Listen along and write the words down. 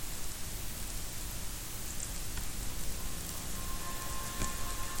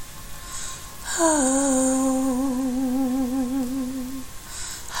Oh,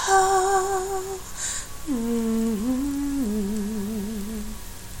 oh,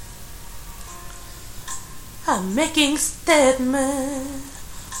 I'm making statement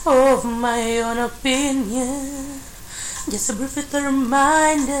of my own opinion, just a brief little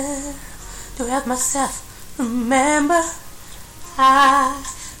reminder to help myself remember I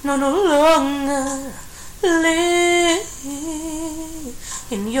no longer live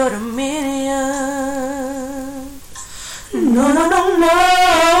in your dominion. No, no, no, no.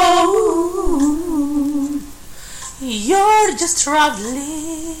 You're just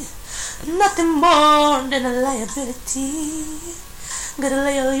traveling, nothing more than a liability. Gotta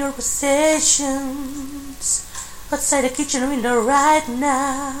lay all your possessions outside the kitchen window right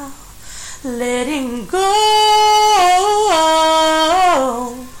now. Letting go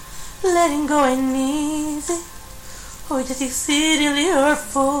ain't easy. Oh, just exceedingly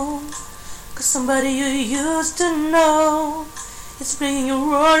hurtful. Cause somebody you used to know is bringing you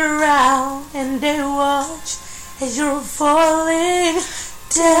all around, and they watch as you're falling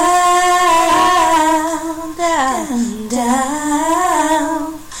down, down,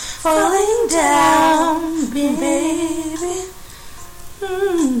 down, falling down, baby.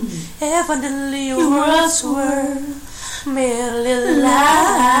 Evidently your words were merely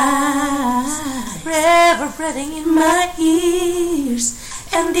lies, reverberating in my ears,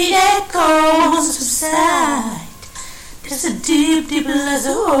 and the echoes subside. There's a deep, deep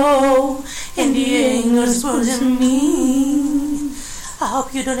hole, and the anger's burning me. I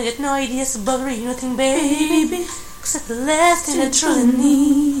hope you don't get no ideas about reading nothing, baby, except the last thing I truly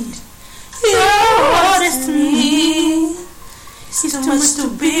need. Your destiny is too much to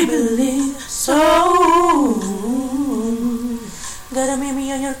be believed, so gotta meet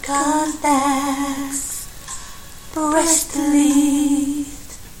me on your contacts, press delete.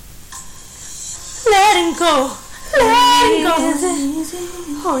 Letting go, easy.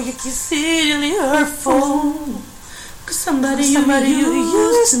 Oh, you can see it really hurtful. Cause somebody you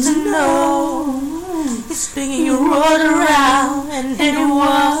used to know is bringing you all around, and then you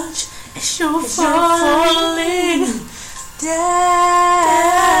watch as you're falling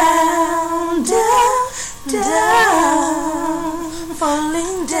down, down, down,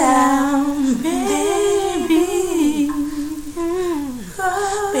 falling down, baby.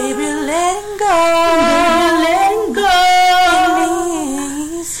 Baby, letting go,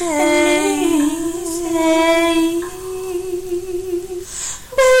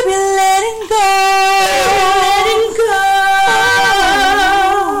 baby, letting go,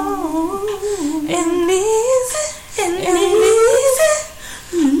 and easy,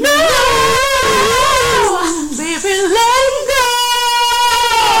 no, baby, letting go,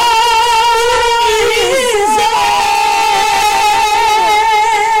 easy.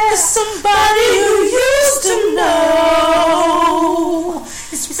 Cause somebody you used to know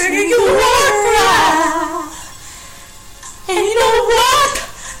is bringing you around, and you know what?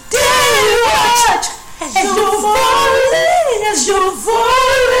 They watch as you're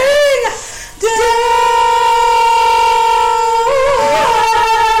falling down.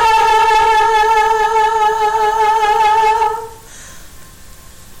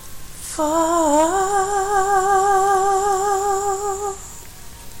 Fall.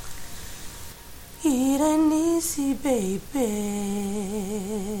 It ain't easy, baby.